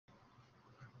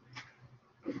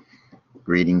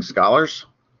Greetings, scholars.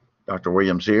 Dr.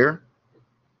 Williams here,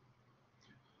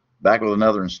 back with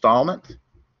another installment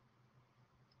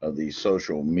of the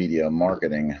social media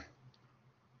marketing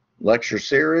lecture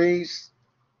series.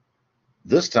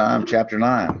 This time, Chapter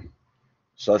 9,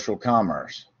 Social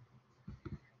Commerce.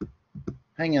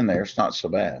 Hang in there, it's not so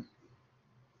bad,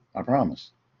 I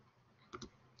promise.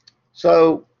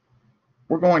 So,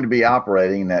 we're going to be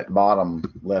operating that bottom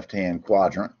left-hand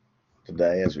quadrant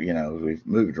today, as we've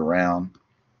moved around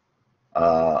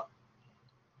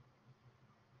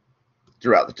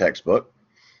throughout the textbook,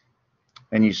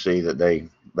 and you see that they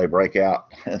break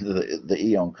out the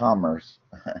E on commerce.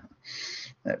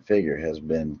 That figure has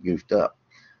been goofed up.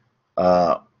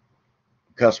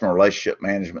 Customer relationship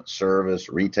management, service,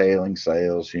 retailing,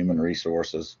 sales, human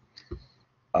resources.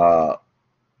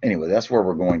 Anyway, that's where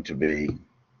we're going to be.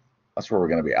 That's where we're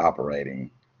going to be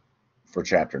operating for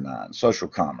Chapter 9, social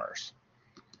commerce,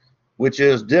 which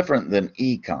is different than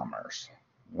e-commerce,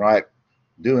 right?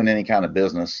 Doing any kind of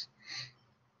business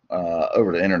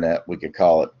over the internet, we could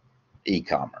call it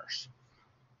e-commerce.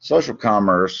 Social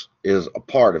commerce is a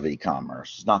part of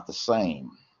e-commerce. It's not the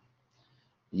same.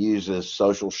 It uses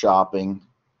social shopping,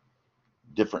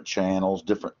 different channels,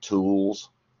 different tools.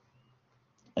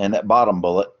 And that bottom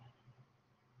bullet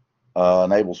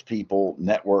enables people,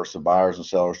 networks of buyers and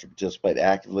sellers to participate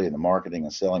actively in the marketing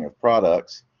and selling of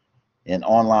products in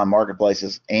online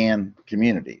marketplaces and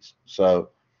communities.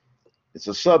 So it's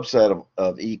a subset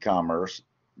of e-commerce,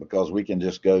 because we can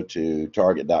just go to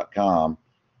target.com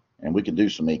and we can do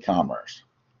some e-commerce.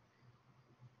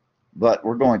 But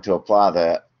we're going to apply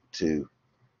that to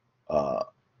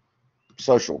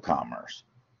social commerce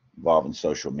involving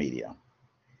social media.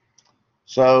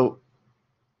 So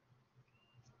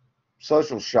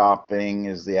social shopping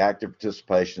is the active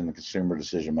participation in the consumer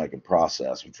decision-making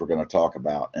process, which we're going to talk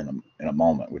about in a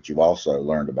moment, which you've also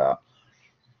learned about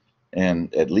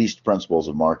in at least Principles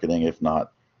of Marketing, if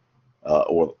not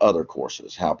or other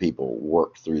courses, how people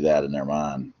work through that in their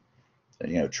mind,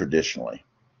 traditionally.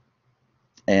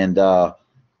 And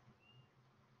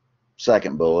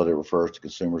second bullet, it refers to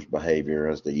consumers' behavior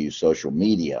as they use social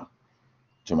media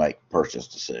to make purchase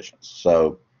decisions.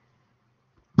 So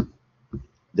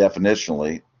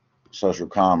definitionally, social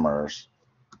commerce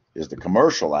is the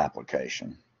commercial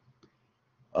application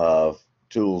of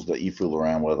tools that you fool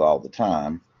around with all the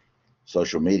time,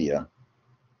 social media,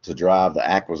 to drive the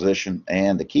acquisition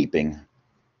and the keeping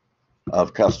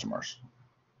of customers,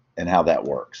 and how that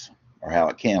works, or how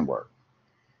it can work.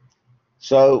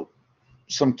 So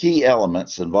some key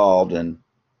elements involved in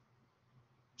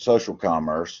social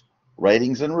commerce: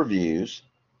 ratings and reviews.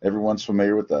 Everyone's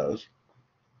familiar with those,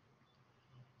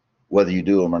 whether you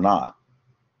do them or not.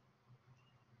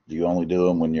 Do you only do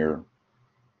them when you're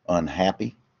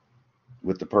unhappy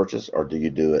with the purchase, or do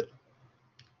you do it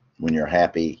when you're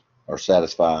happy or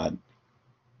satisfied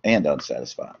and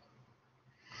unsatisfied?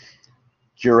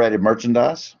 Curated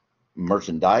merchandise,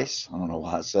 I don't know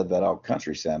why I said that all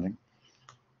country sounding.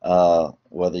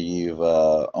 Whether you've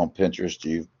on Pinterest,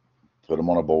 you've put them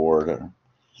on a board,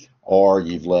 or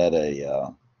you've led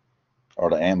or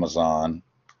the Amazon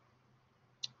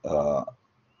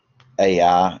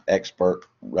AI expert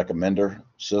recommender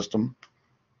system.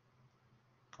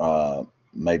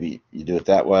 Maybe you do it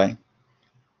that way.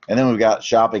 And then we've got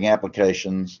shopping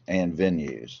applications and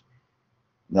venues.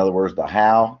 In other words, the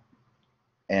how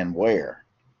and where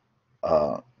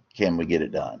can we get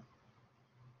it done.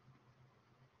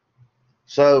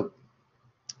 So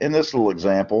in this little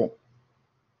example,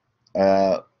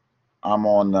 I'm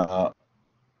on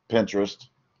Pinterest,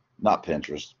 not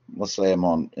Pinterest. Let's say I'm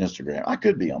on Instagram. I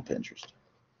could be on Pinterest,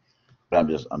 but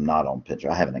I'm not on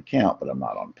Pinterest. I have an account, but I'm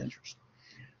not on Pinterest.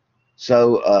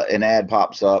 So an ad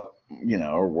pops up,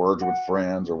 or words with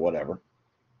friends or whatever,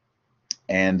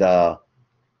 and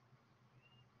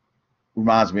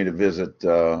reminds me to visit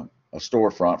a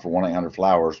storefront for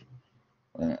 1-800-Flowers.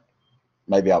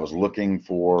 Maybe I was looking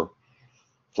for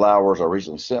flowers, or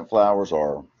recently sent flowers,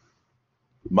 or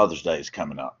Mother's Day is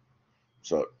coming up,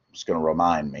 so it's going to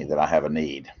remind me that I have a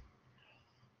need.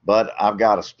 But I've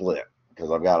got to split because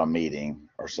I've got a meeting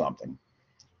or something.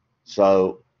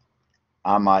 So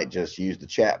I might just use the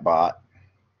chat bot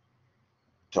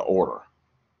to order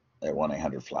at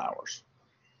 1-800-Flowers.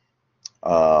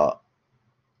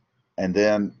 And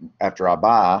then after I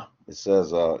buy, it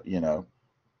says,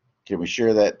 can we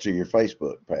share that to your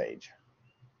Facebook page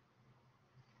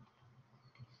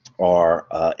or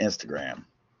Instagram?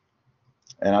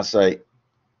 And I say,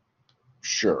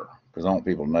 sure, because I want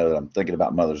people to know that I'm thinking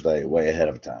about Mother's Day way ahead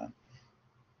of time.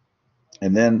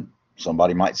 And then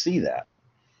somebody might see that,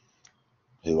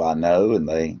 who I know, and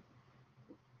they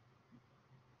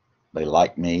they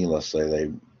like me, let's say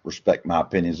they respect my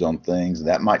opinions on things,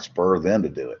 that might spur them to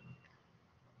do it.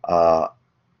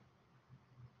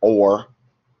 Or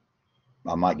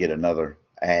I might get another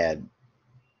ad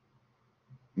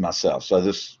myself. So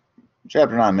this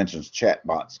chapter 9 mentions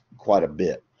chatbots quite a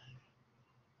bit.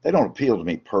 They don't appeal to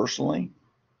me personally,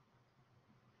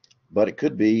 but it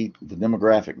could be the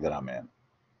demographic that I'm in.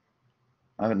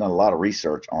 I haven't done a lot of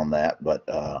research on that, but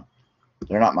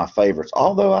they're not my favorites,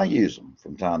 although I use them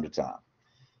from time to time.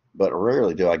 But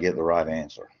rarely do I get the right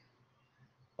answer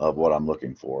of what I'm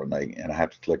looking for. And I have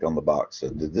to click on the box. So,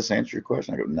 did this answer your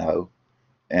question? I go, no.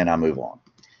 And I move on.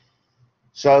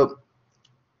 So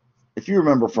if you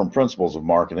remember from Principles of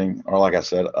Marketing, or like I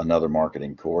said, another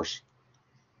marketing course,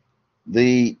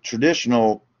 the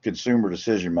traditional consumer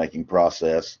decision-making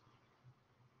process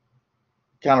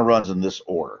kind of runs in this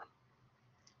order.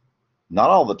 Not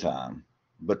all the time,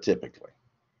 but typically.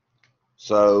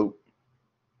 So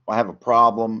I have a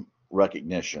problem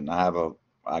recognition. I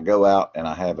go out and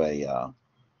I have a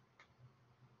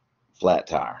flat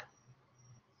tire,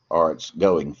 or it's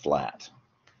going flat,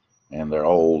 and they're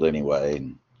old anyway.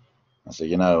 And I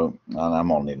say, I'm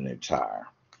gonna need a new tire.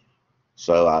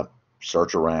 So I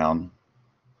search around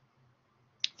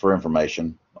for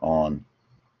information on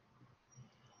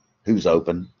who's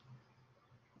open,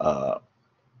 how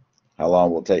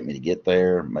long will it take me to get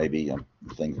there. Maybe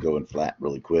things going flat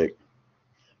really quick.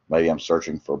 Maybe I'm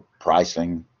searching for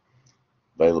pricing,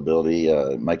 availability,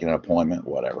 making an appointment,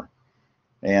 whatever.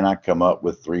 And I come up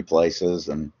with 3 places,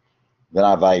 and then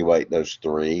I evaluate those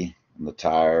 3, and the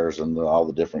tires and all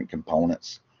the different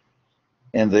components.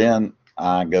 And then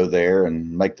I go there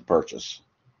and make the purchase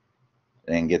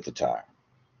and get the tire.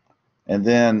 And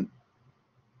then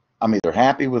I'm either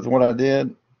happy with what I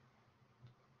did,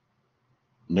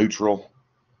 neutral,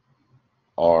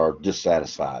 or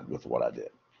dissatisfied with what I did.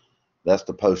 That's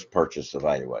the post-purchase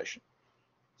evaluation.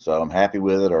 So I'm happy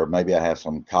with it, or maybe I have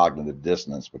some cognitive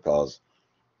dissonance because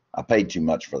I paid too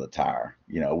much for the tire.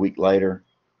 A week later,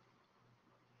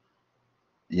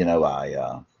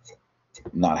 I'm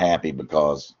not happy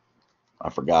because I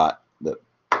forgot that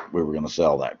we were going to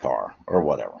sell that car or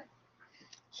whatever.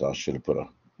 So I should have put a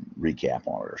recap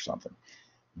on it or something.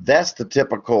 That's the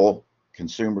typical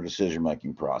consumer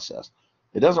decision-making process.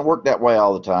 It doesn't work that way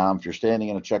all the time. If you're standing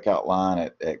in a checkout line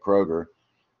at Kroger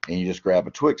and you just grab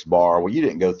a Twix bar, well, you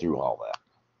didn't go through all that.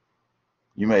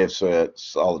 You may have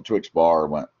saw the Twix bar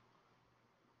and went,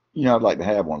 I'd like to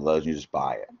have one of those, and you just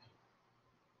buy it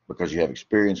because you have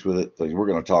experience with it. We're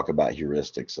going to talk about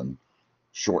heuristics and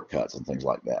shortcuts and things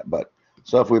like that. But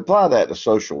so if we apply that to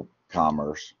social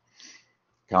commerce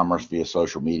via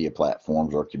social media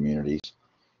platforms or communities,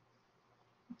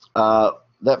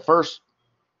 that first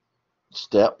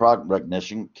step, product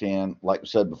recognition, can, like we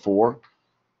said before,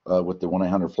 with the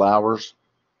 1-800-Flowers,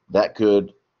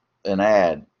 an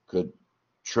ad could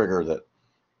trigger that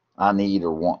I need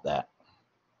or want that,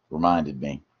 reminded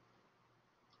me.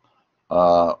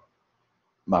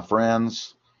 My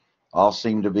friends all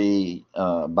seem to be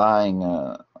buying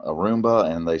a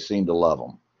Roomba, and they seem to love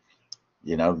them.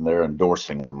 They're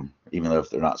endorsing them, even though if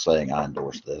they're not saying I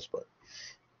endorse this. But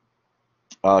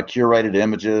curated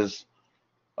images,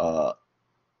 I'm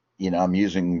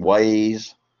using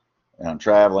Waze, and I'm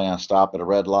traveling. I stop at a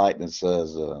red light, and it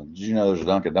says, did you know there's a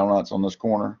Dunkin' Donuts on this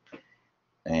corner?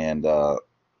 And I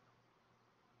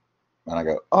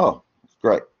go, oh, that's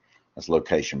great. That's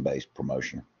location-based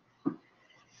promotion.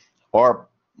 Or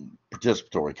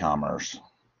participatory commerce.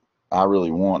 I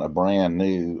really want a brand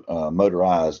new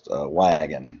motorized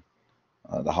wagon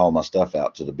to haul my stuff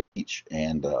out to the beach,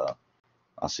 and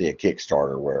I see a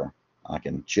Kickstarter where I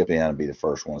can chip in and be the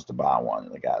first ones to buy one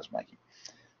that the guy's making.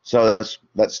 So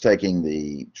that's taking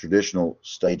the traditional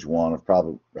stage 1 of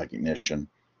product recognition.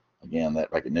 Again,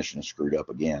 that recognition is screwed up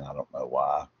again. I don't know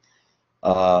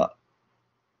why.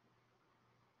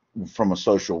 From a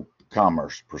social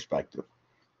commerce perspective.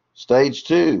 Stage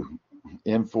 2,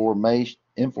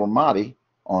 informati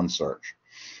on search.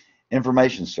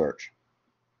 Information search.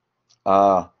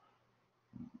 I've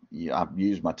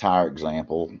used my tire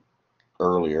example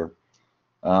earlier.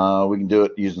 We can do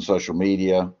it using social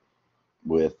media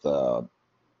with,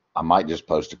 I might just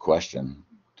post a question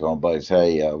to my buddies,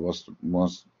 hey, what's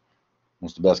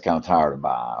the best kind of tire to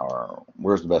buy, or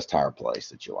where's the best tire place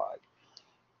that you like?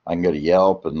 I can go to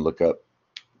Yelp and look up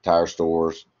tire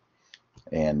stores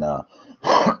and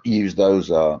use those,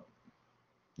 the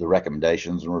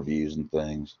recommendations and reviews and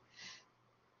things.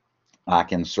 I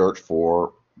can search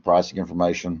for pricing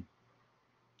information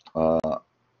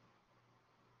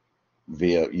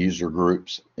via user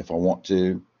groups if I want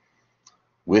to.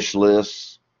 Wish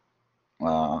lists,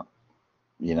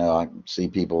 You know, I see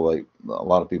people, a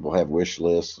lot of people have wish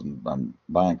lists, and I'm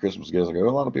buying Christmas gifts. I go, a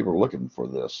lot of people are looking for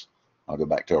this. I'll go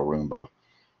back to a Roomba.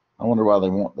 I wonder why they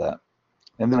want that.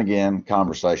 And then again,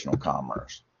 conversational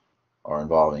commerce are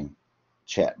involving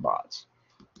chat bots.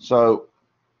 So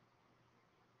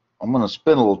I'm going to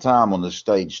spend a little time on this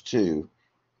stage 2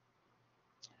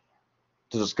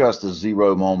 to discuss the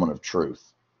zero moment of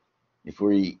truth. If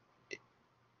we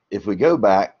go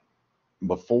back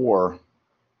before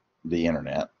the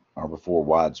internet, or before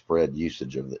widespread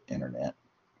usage of the internet,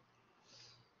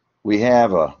 we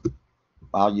have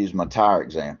I'll use my tire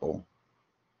example.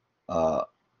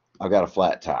 I've got a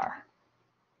flat tire.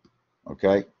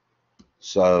 Okay,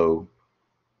 so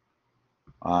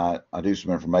I do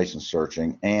some information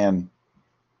searching, and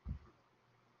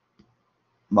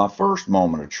my first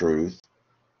moment of truth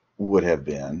would have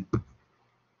been,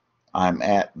 I'm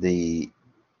at the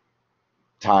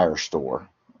tire store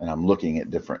and I'm looking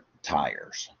at different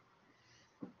tires.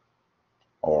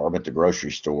 Or I'm at the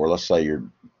grocery store. Let's say your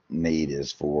need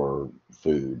is for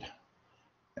food,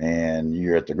 and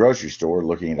you're at the grocery store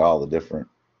looking at all the different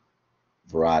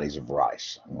varieties of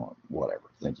rice,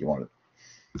 whatever think you want it.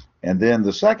 And then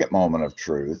the second moment of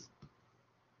truth,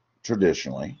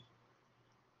 traditionally,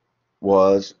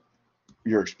 was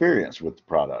your experience with the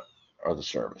product or the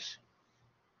service.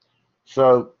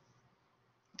 So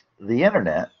the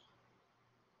internet,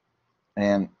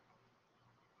 and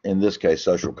in this case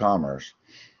social commerce,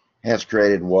 has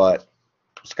created what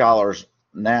scholars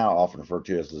now often refer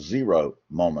to as the zero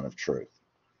moment of truth,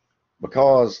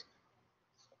 because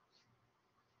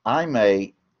I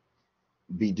may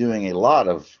be doing a lot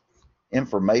of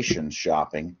information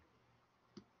shopping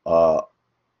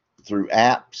through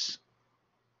apps,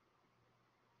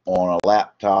 on a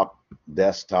laptop,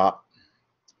 desktop,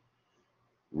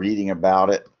 reading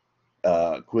about it,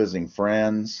 quizzing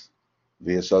friends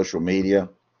via social media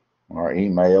or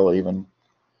email even.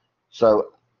 So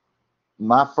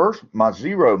my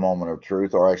zero moment of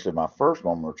truth, or actually my first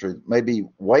moment of truth, may be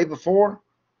way before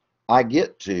I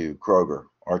get to Kroger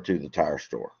or to the tire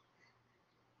store.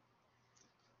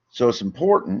 So it's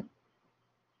important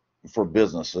for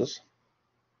businesses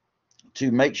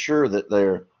to make sure that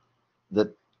the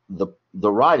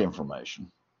right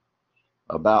information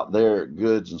about their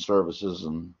goods and services,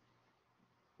 and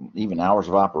even hours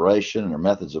of operation and their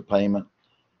methods of payment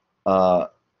are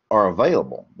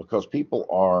available, because people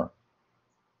are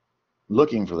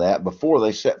looking for that before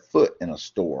they set foot in a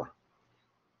store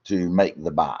to make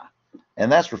the buy.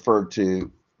 And that's referred to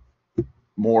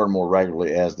more and more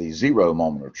regularly as the zero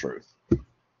moment of truth,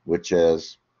 which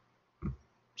has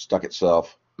stuck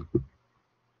itself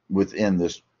within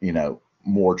this,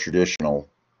 more traditional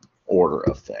order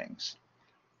of things.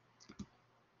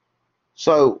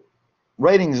 So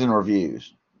ratings and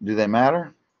reviews, do they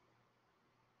matter?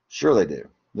 Sure they do.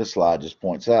 This slide just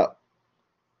points out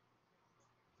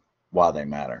why they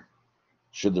matter.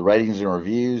 Should the ratings and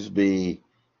reviews be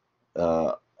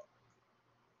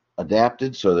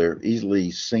adapted so they're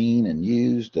easily seen and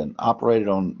used and operated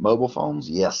on mobile phones?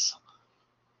 Yes,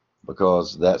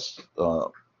 because that's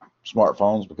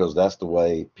smartphones, because that's the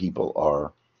way people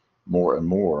are more and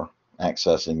more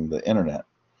accessing the internet.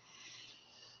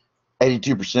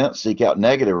 82% seek out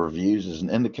negative reviews as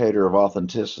an indicator of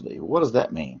authenticity. What does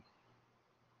that mean?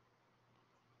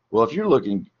 Well, if you're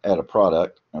looking at a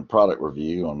product and product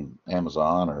review on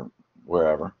Amazon or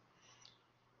wherever,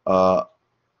 and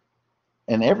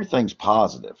everything's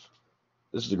positive,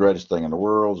 this is the greatest thing in the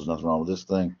world, there's nothing wrong with this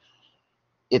thing,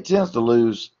 it tends to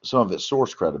lose some of its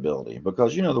source credibility,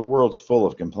 because the world's full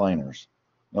of complainers.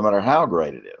 No matter how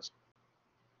great it is,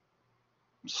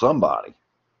 somebody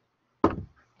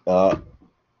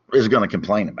is going to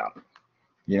complain about it.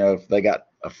 If they got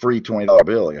a free $20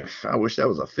 bill, I wish that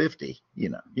was a 50.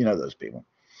 Those people.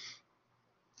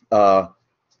 70%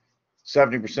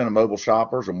 of mobile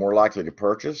shoppers are more likely to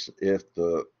purchase if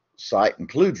the site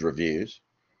includes reviews,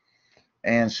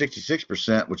 and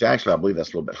 66%, which actually I believe that's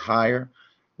a little bit higher,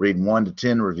 read 1 to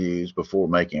 10 reviews before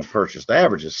making a purchase. The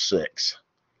average is 6.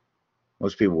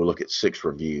 Most people will look at 6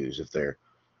 reviews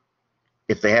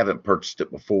if they haven't purchased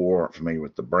it before, aren't familiar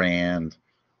with the brand,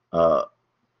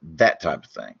 that type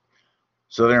of thing.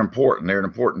 So they're important. They're an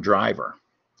important driver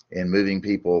in moving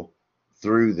people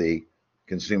through the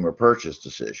consumer purchase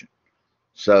decision.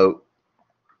 So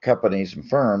companies and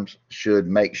firms should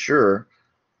make sure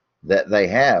that they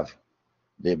have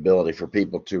the ability for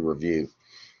people to review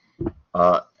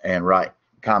and write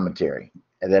commentary,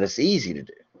 and that it's easy to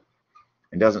do.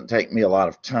 It doesn't take me a lot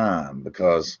of time,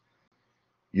 because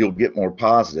you'll get more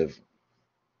positive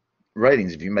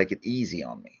ratings if you make it easy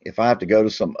on me. If I have to go to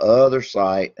some other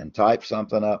site and type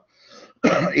something up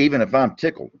even if I'm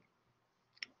tickled,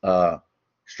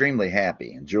 extremely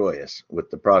happy and joyous with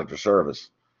the product or service,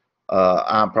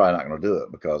 I'm probably not going to do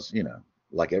it because, you know,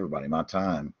 like everybody, my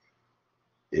time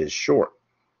is short.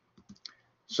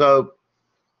 So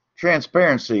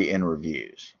transparency in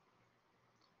reviews.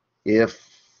 If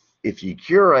you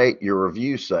curate your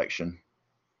review section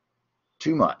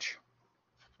too much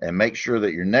and make sure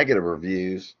that your negative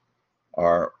reviews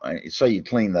are, say you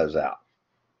clean those out,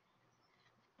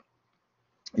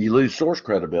 you lose source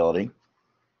credibility,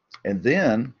 and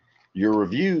then your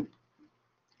review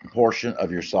portion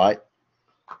of your site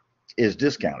is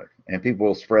discounted and people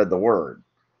will spread the word.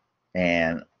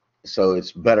 And so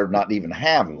it's better not to even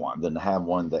have one than to have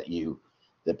one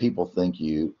that people think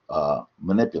you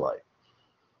manipulate.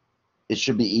 It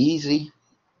should be easy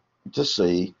to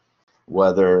see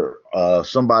whether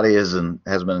somebody has been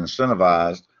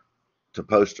incentivized to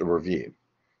post a review.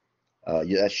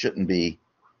 That shouldn't be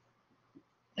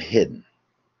hidden.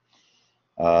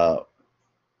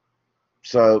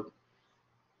 So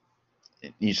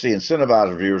you see,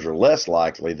 incentivized reviewers are less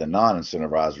likely than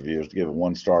non-incentivized reviewers to give a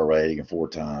 1-star rating and 4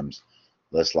 times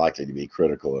less likely to be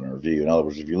critical in a review. In other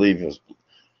words, if you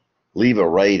leave a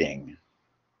rating,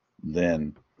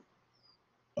 then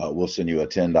we'll send you a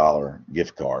 $10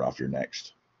 gift card off your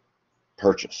next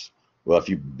purchase. Well, if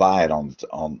you buy it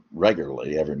on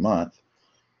regularly every month,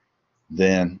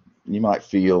 then you might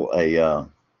feel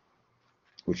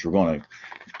which we're going to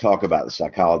talk about the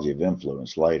psychology of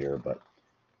influence later, but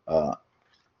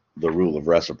the rule of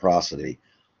reciprocity,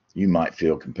 you might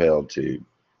feel compelled to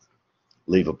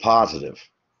leave a positive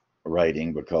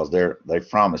rating because they've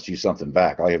promised you something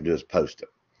back. All you have to do is post it.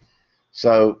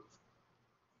 So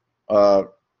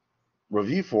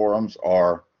review forums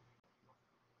are,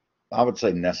 I would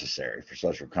say, necessary for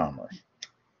social commerce.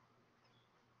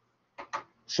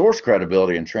 Source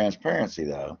credibility and transparency,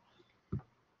 though,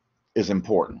 is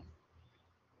important.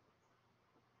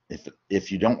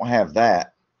 If you don't have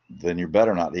that, then you're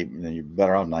better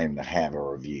off not even to have a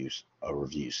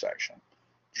review section.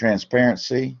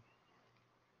 Transparency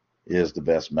is the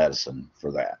best medicine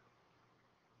for that.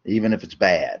 Even if it's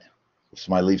bad. If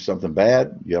somebody leaves something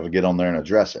bad, you have to get on there and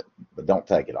address it, but don't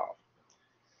take it off.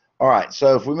 All right,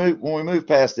 so when we move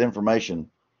past the information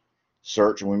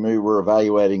search and we're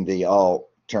evaluating the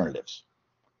alternatives.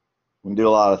 We can do a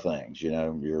lot of things. You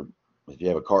know, if you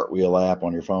have a Cartwheel app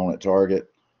on your phone at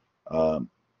Target,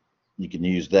 you can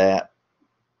use that.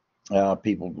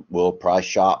 People will price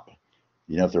shop.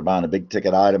 You know, if they're buying a big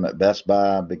ticket item at Best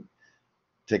Buy, a big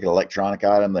ticket electronic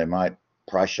item, they might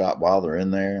price shop while they're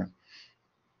in there.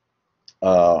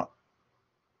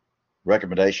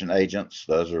 Recommendation agents,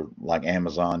 those are like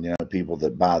Amazon, you know, people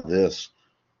that buy this,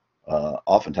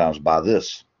 oftentimes buy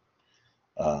this.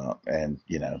 And,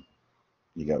 you know,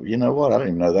 you go, you know what, I didn't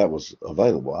even know that was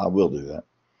available. I will do that.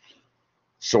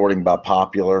 Sorting by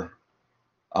popular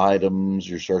items.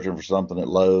 You're searching for something at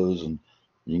Lowe's and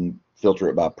you can filter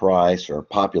it by price or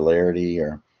popularity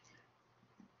or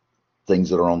things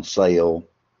that are on sale.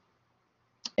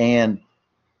 And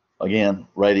again,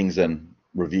 ratings and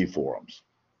review forums.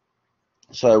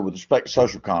 So with respect to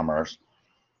social commerce,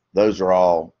 those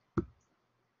are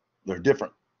they're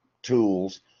different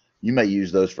tools. You may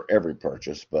use those for every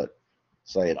purchase, but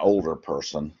say an older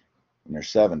person in their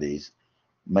 70s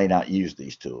may not use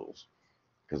these tools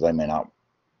because they may not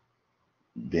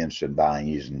be interested in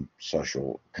using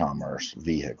social commerce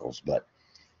vehicles, but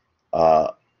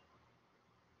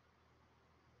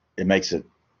it makes it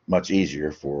much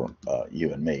easier for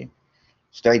you and me.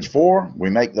 Stage 4, we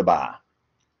make the buy.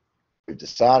 We've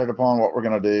decided upon what we're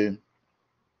going to do,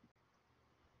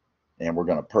 and we're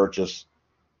going to purchase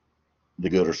the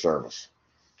good or service.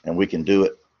 And we can do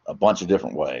it a bunch of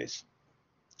different ways.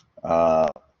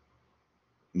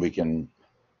 We can,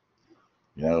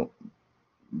 you know,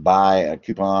 buy a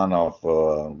coupon off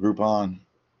Groupon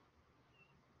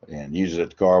and use it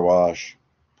at the car wash.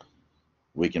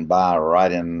 We can buy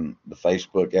right in the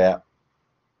Facebook app,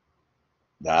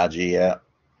 the IG app,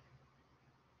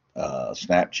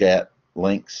 Snapchat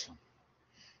links,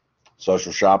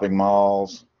 social shopping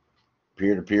malls,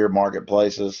 peer-to-peer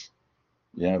marketplaces,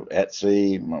 you know,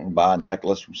 Etsy, buy a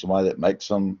necklace from somebody that makes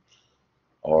them,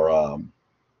 or I'm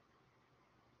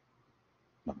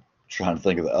trying to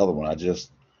think of the other one.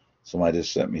 Somebody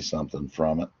just sent me something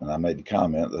from it, and I made the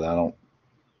comment that I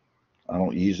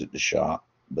don't use it to shop,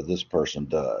 but this person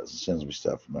does. It sends me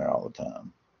stuff from there all the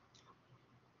time,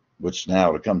 which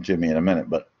now will come to me in a minute,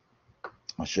 but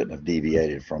I shouldn't have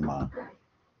deviated from my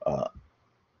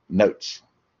notes,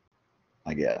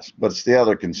 I guess. But it's the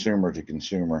other consumer to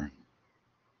consumer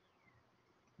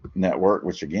network,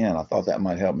 which again, I thought that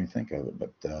might help me think of it,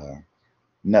 but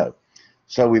No.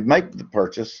 So we make the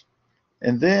purchase,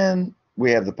 and then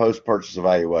we have the post-purchase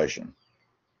evaluation.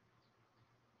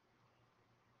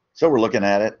 So we're looking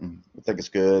at it, and we think it's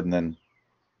good, and then,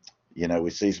 you know,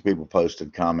 we see some people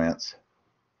posted comments.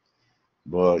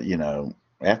 Well, you know,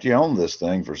 after you own this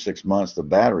thing for 6 months, the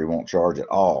battery won't charge at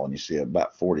all, and you see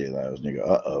about 40 of those, and you go,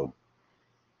 uh-oh,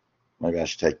 maybe I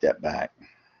should take that back.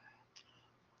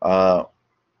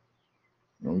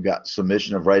 We've got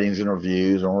submission of ratings and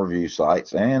reviews on review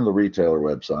sites and the retailer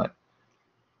website.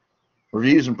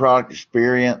 Reviews and product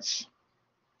experience.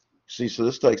 See, so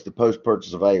this takes the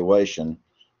post-purchase evaluation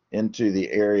into the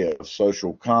area of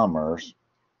social commerce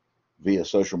via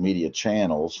social media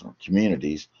channels or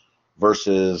communities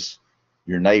versus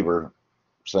your neighbor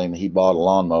saying that he bought a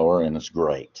lawnmower and it's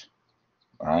great.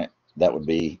 All right, that would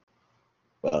be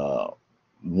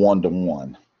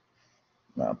one-to-one,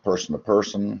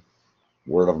 person-to-person,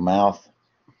 word of mouth.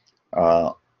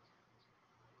 But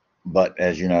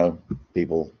as you know,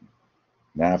 people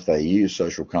now, if they use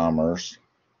social commerce,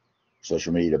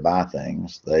 social media to buy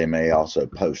things, they may also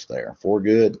post there for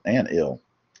good and ill.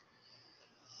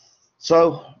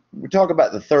 So we talk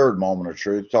about the third moment of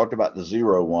truth, talked about the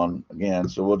zero one again.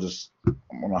 So I'm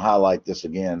going to highlight this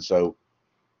again. So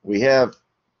we have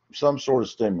some sort of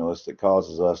stimulus that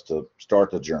causes us to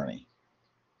start the journey.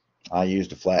 I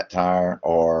used a flat tire,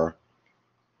 or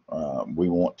we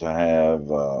want to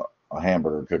have a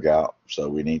hamburger cookout, so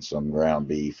we need some ground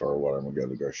beef or whatever. We go to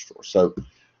the grocery store. So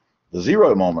the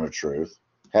zero moment of truth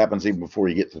happens even before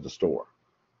you get to the store.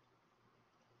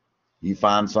 You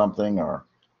find something or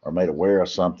are made aware of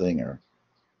something, or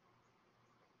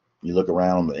you look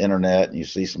around on the internet and you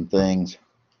see some things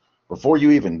before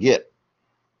you even get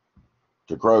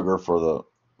to Kroger for the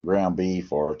ground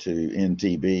beef or to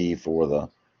NTB for the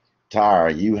tire.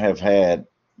 You have had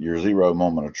your zero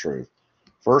moment of truth.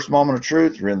 First moment of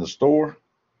truth, you're in the store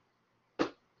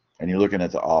and you're looking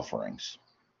at the offerings.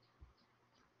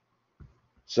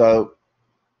 So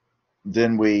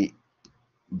then we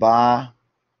buy,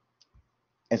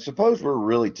 and suppose we're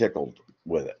really tickled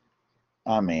with it.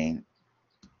 I mean,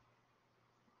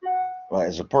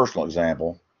 as a personal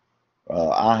example,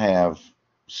 I have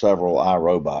several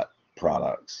iRobot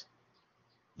products,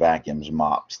 vacuums,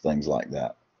 mops, things like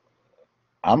that.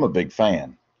 I'm a big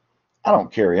fan. I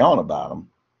don't carry on about them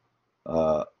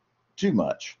too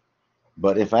much,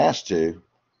 but if asked to,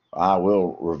 I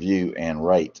will review and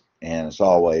rate, and it's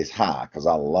always high because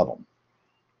I love them.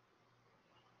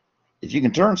 If you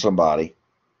can turn somebody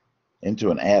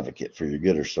into an advocate for your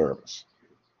good or service,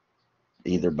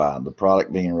 either by the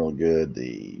product being real good,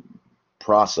 the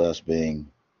process being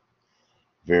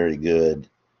very good,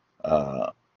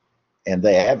 and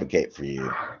they advocate for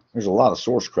you, there's a lot of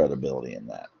source credibility in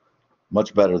that.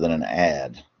 Much better than an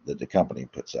ad that the company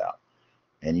puts out.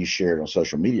 And you share it on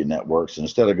social media networks, and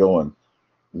instead of going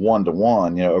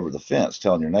one-to-one, you know, over the fence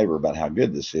telling your neighbor about how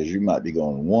good this is, you might be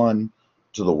going one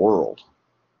to the world,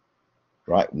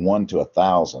 right? 1 to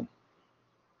 1,000,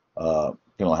 depending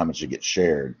on how much you get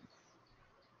shared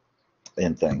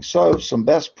in things. So some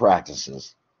best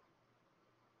practices: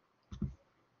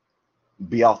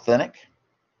 be authentic.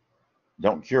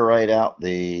 Don't curate out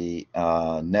the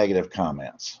negative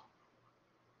comments.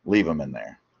 Leave them in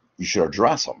there. You should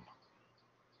address them,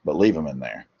 but leave them in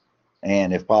there.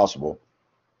 And if possible,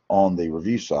 on the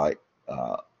review site,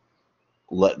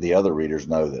 let the other readers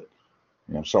know that,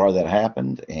 you know, I'm sorry that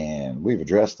happened and we've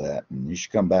addressed that and you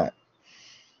should come back.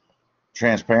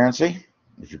 Transparency: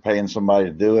 if you're paying somebody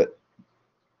to do it,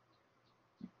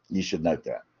 you should note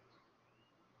that.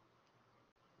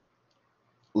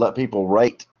 Let people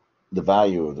rate the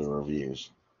value of the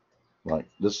reviews. Like,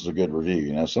 this is a good review.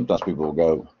 You know, sometimes people will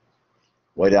go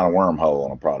way down a wormhole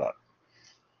on a product.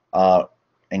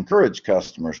 Encourage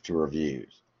customers to review.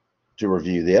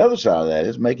 The other side of that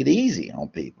is make it easy on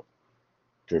people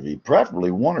to review, preferably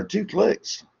 1 or 2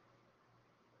 clicks.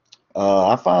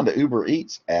 I find the Uber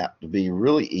Eats app to be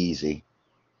really easy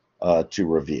to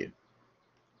review,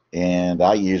 and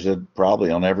I use it probably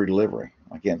on every delivery.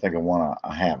 I can't think of one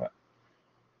I haven't.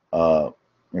 There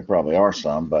probably are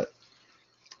some, but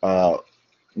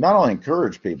not only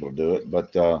encourage people to do it,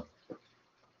 but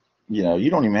you know, you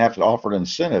don't even have to offer an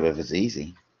incentive if it's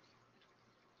easy.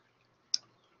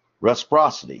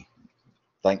 Reciprocity: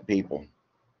 thank people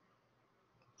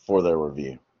for their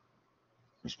review,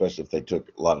 especially if they took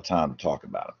a lot of time to talk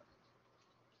about it.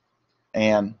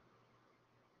 And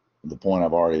the point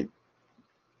I've already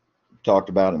talked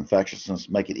about, infectiousness: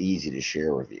 make it easy to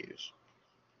share reviews.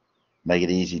 Make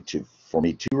it easy for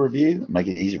me to review. Make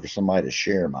it easy for somebody to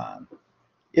share mine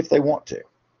if they want to.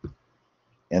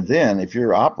 And then if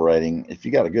you're operating, if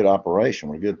you got a good operation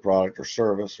with a good product or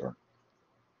service or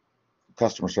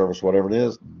customer service, whatever it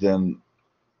is, then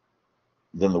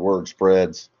the word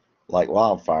spreads like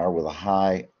wildfire with a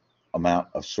high amount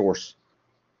of source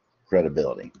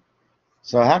credibility.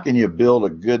 So how can you build a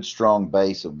good, strong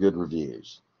base of good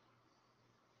reviews?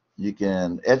 You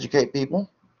can educate people,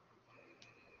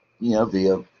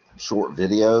 via short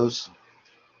videos,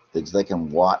 things they can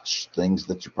watch, things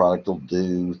that your product will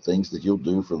do, things that you'll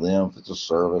do for them if it's a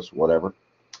service, whatever.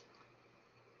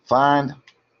 Find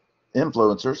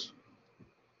influencers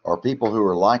or people who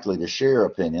are likely to share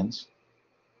opinions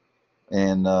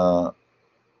and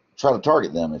try to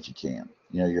target them if you can,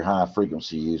 your high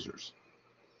frequency users.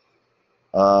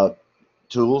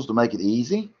 Tools to make it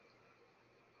easy.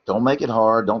 Don't make it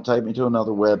hard. Don't take me to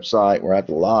another website where I have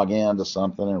to log into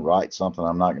something and write something.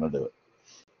 I'm not going to do it.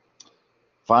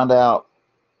 Find out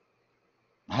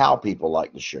how people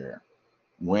like to share,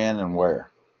 when and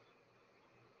where,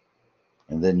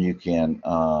 and then you can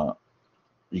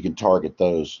target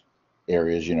those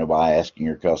areas, by asking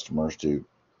your customers to,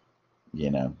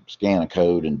 scan a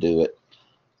code and do it,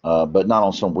 but not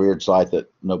on some weird site that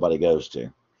nobody goes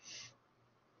to.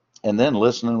 And then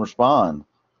listen and respond.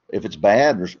 If it's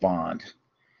bad, respond.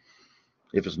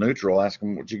 If it's neutral, ask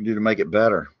them what you can do to make it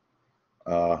better.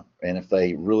 And if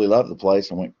they really love the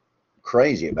place and went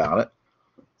crazy about it,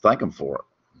 thank them for it.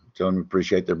 Tell them you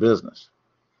appreciate their business.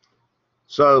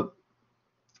 So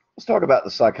let's talk about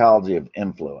the psychology of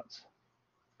influence.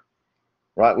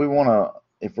 Right? We want to,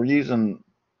 if we're using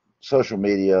social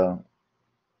media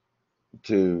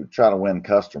to try to win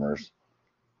customers,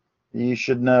 you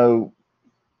should know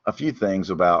a few things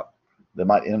about that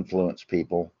might influence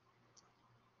people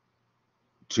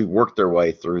to work their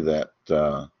way through that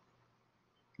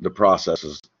the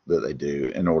processes that they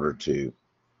do in order to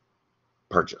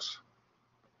purchase.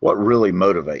 What really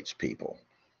motivates people?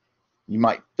 You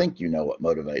might think you know what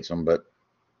motivates them, but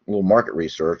a little market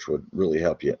research would really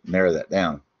help you narrow that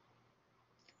down.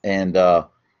 And the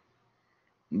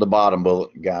bottom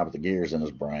bullet, guy with the gears in his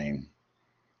brain,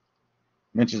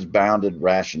 mentions bounded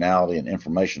rationality and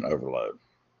information overload.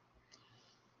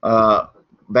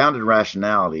 Bounded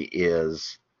rationality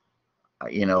is,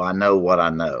 I know what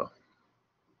I know.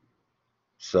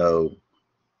 So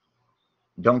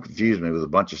don't confuse me with a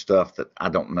bunch of stuff that I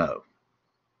don't know,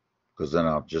 because then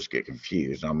I'll just get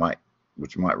confused.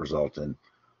 Which might result in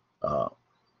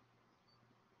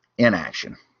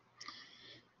inaction.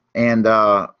 And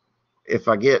if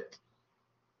I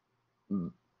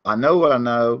know what I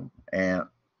know, and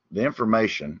the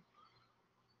information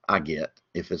I get,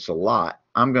 if it's a lot,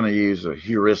 I'm going to use a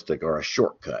heuristic or a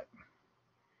shortcut.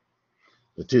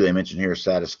 The two they mentioned here are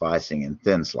satisficing and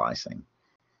thin slicing.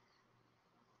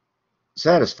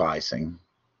 Satisficing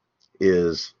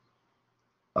is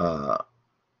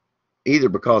either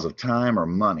because of time or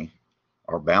money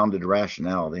or bounded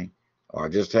rationality, or I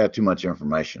just have too much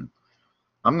information.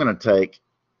 I'm going to take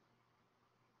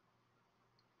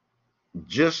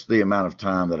just the amount of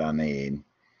time that I need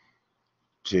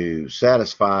to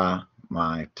satisfy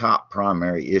my top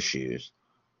primary issues,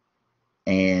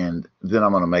 and then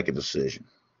I'm going to make a decision.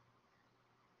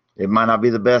 It might not be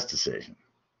the best decision,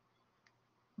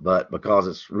 but because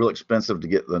it's real expensive to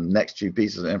get the next few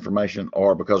pieces of information,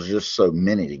 or because there's just so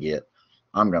many to get,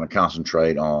 I'm going to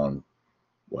concentrate on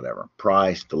whatever,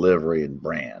 price, delivery, and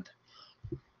brand,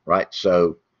 right?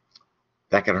 So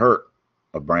that could hurt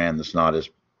a brand that's not as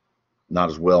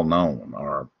well known,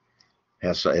 or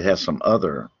it has some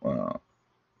other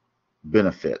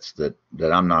benefits that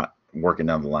I'm not working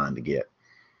down the line to get.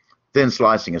 Thin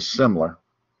slicing is similar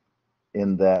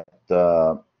in that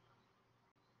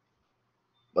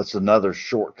that's another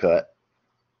shortcut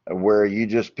where you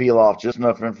just peel off just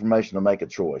enough information to make a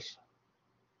choice.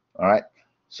 All right,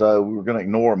 so we're going to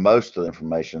ignore most of the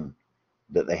information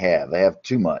that they have. They have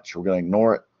too much. We're going to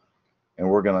ignore it, and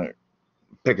we're going to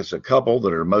pick us a couple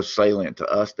that are most salient to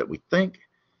us that we think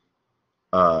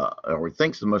or we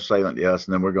think's the most salient to us,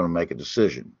 and then we're going to make a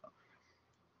decision.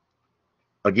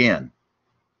 Again,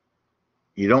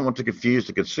 you don't want to confuse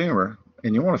the consumer,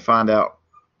 and you want to find out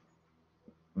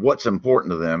what's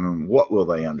important to them and what will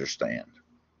they understand,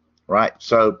 right?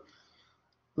 So a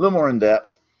little more in depth,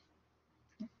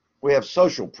 we have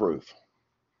social proof.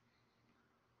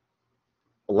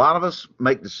 A lot of us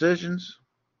make decisions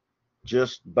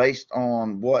just based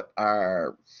on what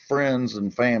our friends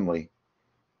and family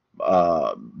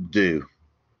do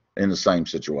in the same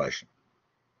situation,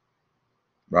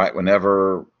 right?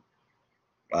 Whenever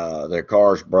their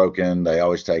car's broken, they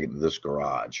always take it to this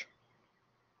garage.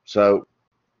 So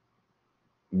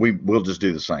we'll just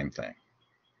do the same thing,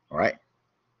 all right?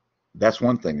 That's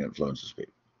one thing that influences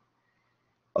people.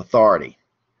 Authority.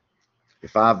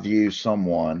 If I view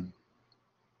someone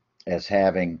as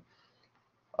having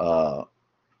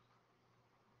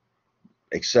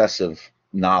excessive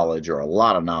knowledge or a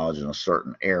lot of knowledge in a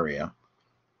certain area,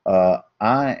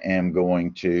 I am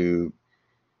going to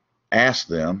ask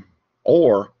them,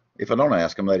 or if I don't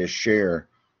ask them, they just share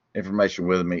information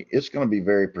with me. It's going to be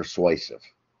very persuasive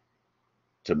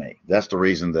to me. That's the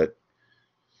reason that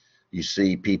you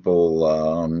see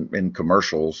people in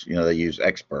commercials, they use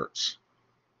experts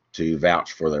to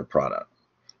vouch for their product,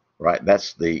 right?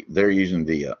 They're using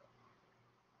the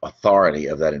authority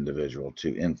of that individual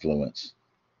to influence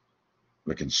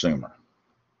the consumer.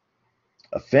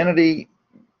 Affinity,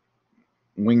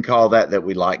 we can call that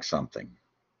we like something,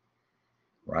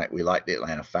 right? We like the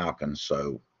Atlanta Falcons,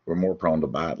 so we're more prone to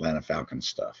buy Atlanta Falcons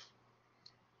stuff.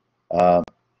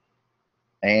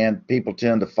 And people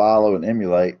tend to follow and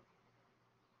emulate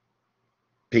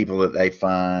people that they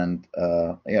find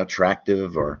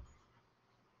attractive, or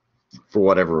for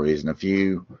whatever reason. If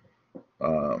you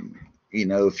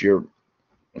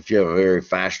if you have a very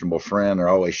fashionable friend, they're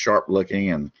always sharp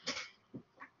looking, and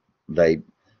they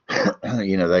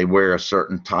they wear a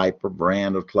certain type or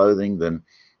brand of clothing, then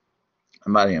it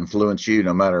might influence you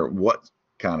no matter what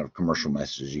kind of commercial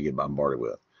messages you get bombarded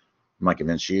with. It might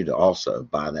convince you to also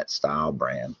buy that style,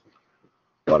 brand,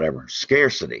 whatever.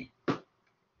 Scarcity.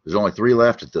 There's only 3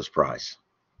 left at this price.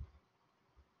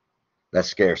 That's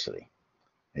scarcity.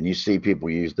 And you see people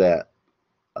use that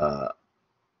a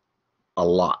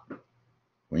lot.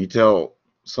 When you tell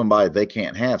somebody they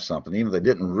can't have something, even if they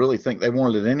didn't really think they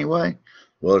wanted it anyway,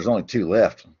 well, there's only 2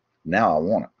 left. Now I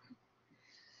want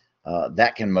it.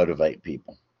 That can motivate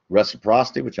people.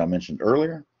 Reciprocity, which I mentioned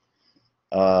earlier.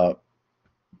 The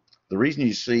reason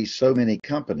you see so many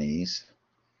companies,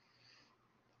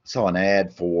 I saw an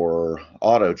ad for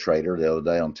Auto Trader the other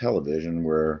day on television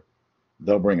where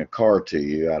they'll bring a car to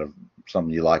you out of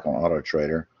something you like on Auto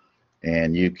Trader,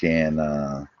 and you can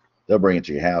they'll bring it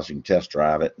to your house. You can test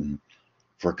drive it and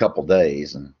for a couple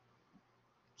days and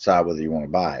decide whether you want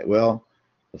to buy it. Well,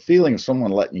 the feeling of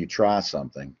someone letting you try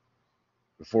something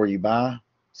before you buy,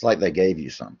 it's like they gave you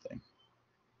something.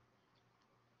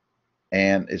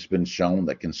 And it's been shown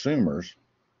that consumers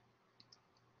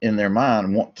in their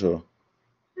mind want to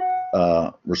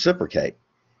reciprocate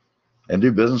and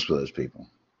do business with those people.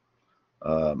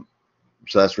 So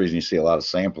that's the reason you see a lot of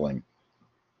sampling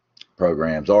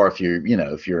programs. Or if you're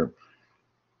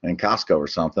in Costco or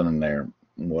something and they're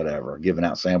whatever giving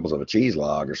out samples of a cheese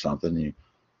log or something,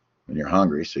 and you're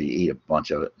hungry, so you eat a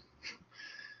bunch of it,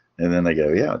 and then they go,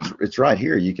 yeah, it's right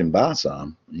here, you can buy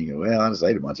some. You go, well, I just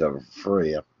ate a bunch of it for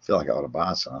free, I feel like I ought to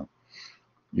buy some.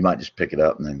 You might just pick it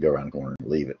up and then go around the corner and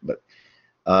leave it. But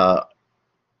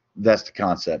that's the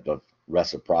concept of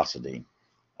reciprocity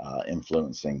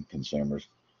influencing consumers.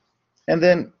 And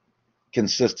then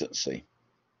consistency.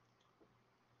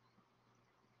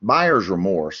 Buyer's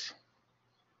remorse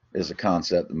is a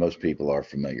concept that most people are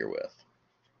familiar with.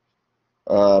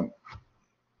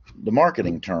 The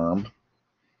marketing term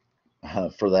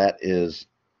for that is,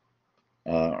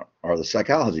 or the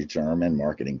psychology term and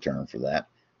marketing term for that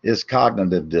is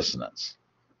cognitive dissonance.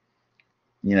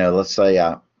 Let's say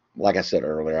like I said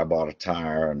earlier, I bought a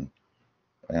tire and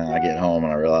I get home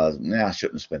and I realize, I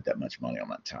shouldn't have spent that much money on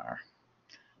that tire.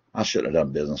 I shouldn't have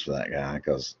done business with that guy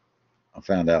because I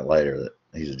found out later that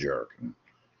he's a jerk. And,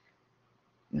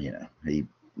 he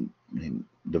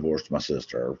divorced my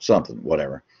sister or something,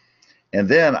 whatever. And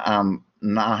then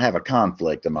I have a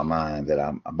conflict in my mind that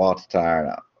I bought the tire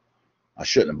and I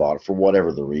shouldn't have bought it for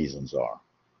whatever the reasons are.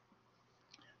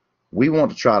 We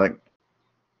want to try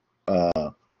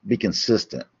to be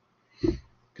consistent.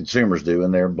 Consumers do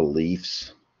in their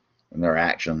beliefs and their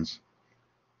actions,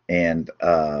 and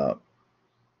that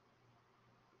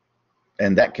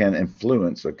can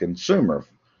influence a consumer.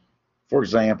 For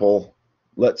example,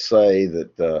 let's say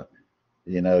that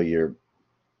you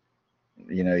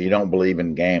don't believe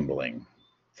in gambling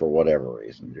for whatever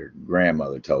reason. Your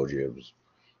grandmother told you it was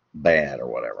bad or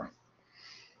whatever,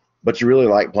 but you really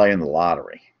like playing the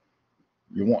lottery.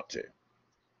 You want to.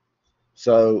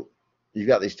 So you've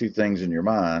got these 2 things in your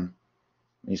mind,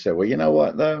 and you say, well, you know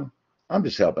what though? I'm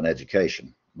just helping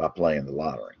education by playing the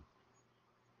lottery.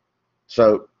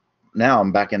 So now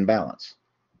I'm back in balance.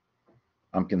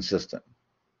 I'm consistent.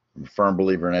 I'm a firm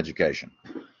believer in education.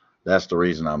 That's the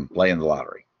reason I'm playing the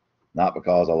lottery, not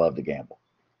because I love to gamble.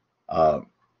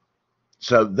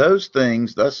 So those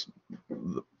things, that's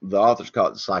the authors call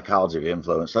it the psychology of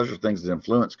influence. Those are things that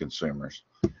influence consumers.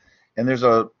 And there's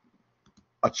a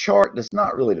chart that's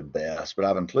not really the best, but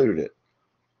I've included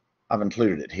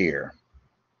it here.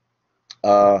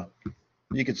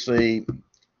 You could see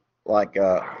like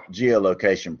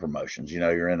geolocation promotions. You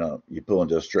know, you pull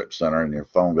into a strip center and your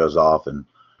phone goes off and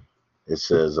it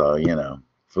says, you know,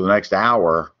 for the next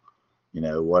hour, you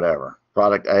know, whatever,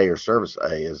 product A or service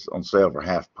A is on sale for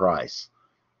half price.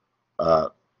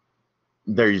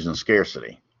 They're using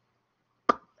scarcity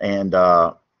and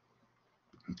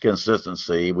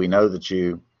consistency. We know that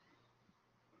you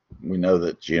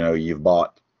know you've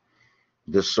bought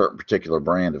this certain particular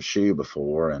brand of shoe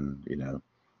before, and you know,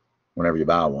 whenever you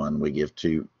buy one, we give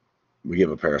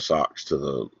a pair of socks to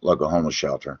the local homeless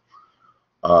shelter.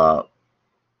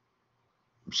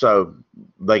 So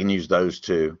they can use those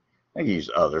too. They can use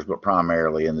others, but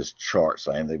primarily in this chart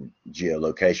saying the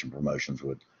geolocation promotions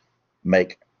would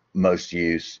make most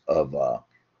use of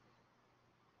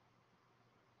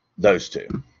those two.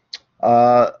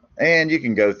 And you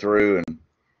can go through and,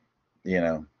 you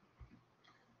know,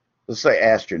 let's say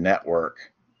ask your network.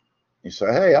 You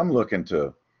say, hey, I'm looking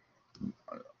to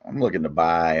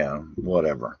buy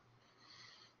whatever,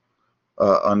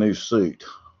 a new suit.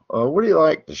 Where do you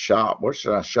like to shop? Where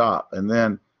should I shop? And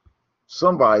then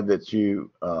somebody that you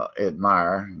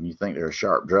admire and you think they're a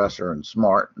sharp dresser and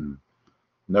smart and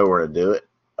know where to do it,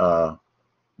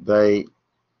 they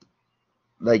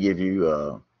give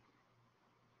you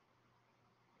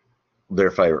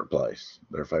their favorite place,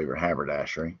 their favorite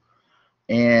haberdashery,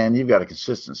 and you've got a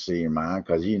consistency in your mind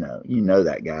because you know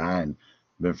that guy and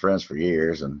been friends for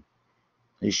years, and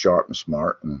he's sharp and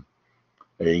smart, and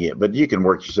there you get. But you can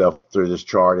work yourself through this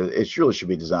chart. It really should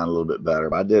be designed a little bit better,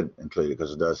 but I did include it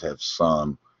because it does have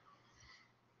some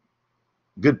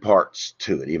good parts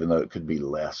to it, even though it could be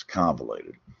less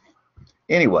convoluted.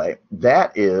 Anyway,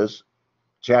 that is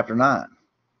chapter 9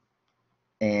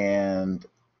 and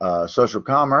social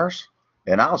commerce,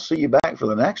 and I'll see you back for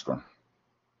the next one.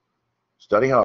 Study hard.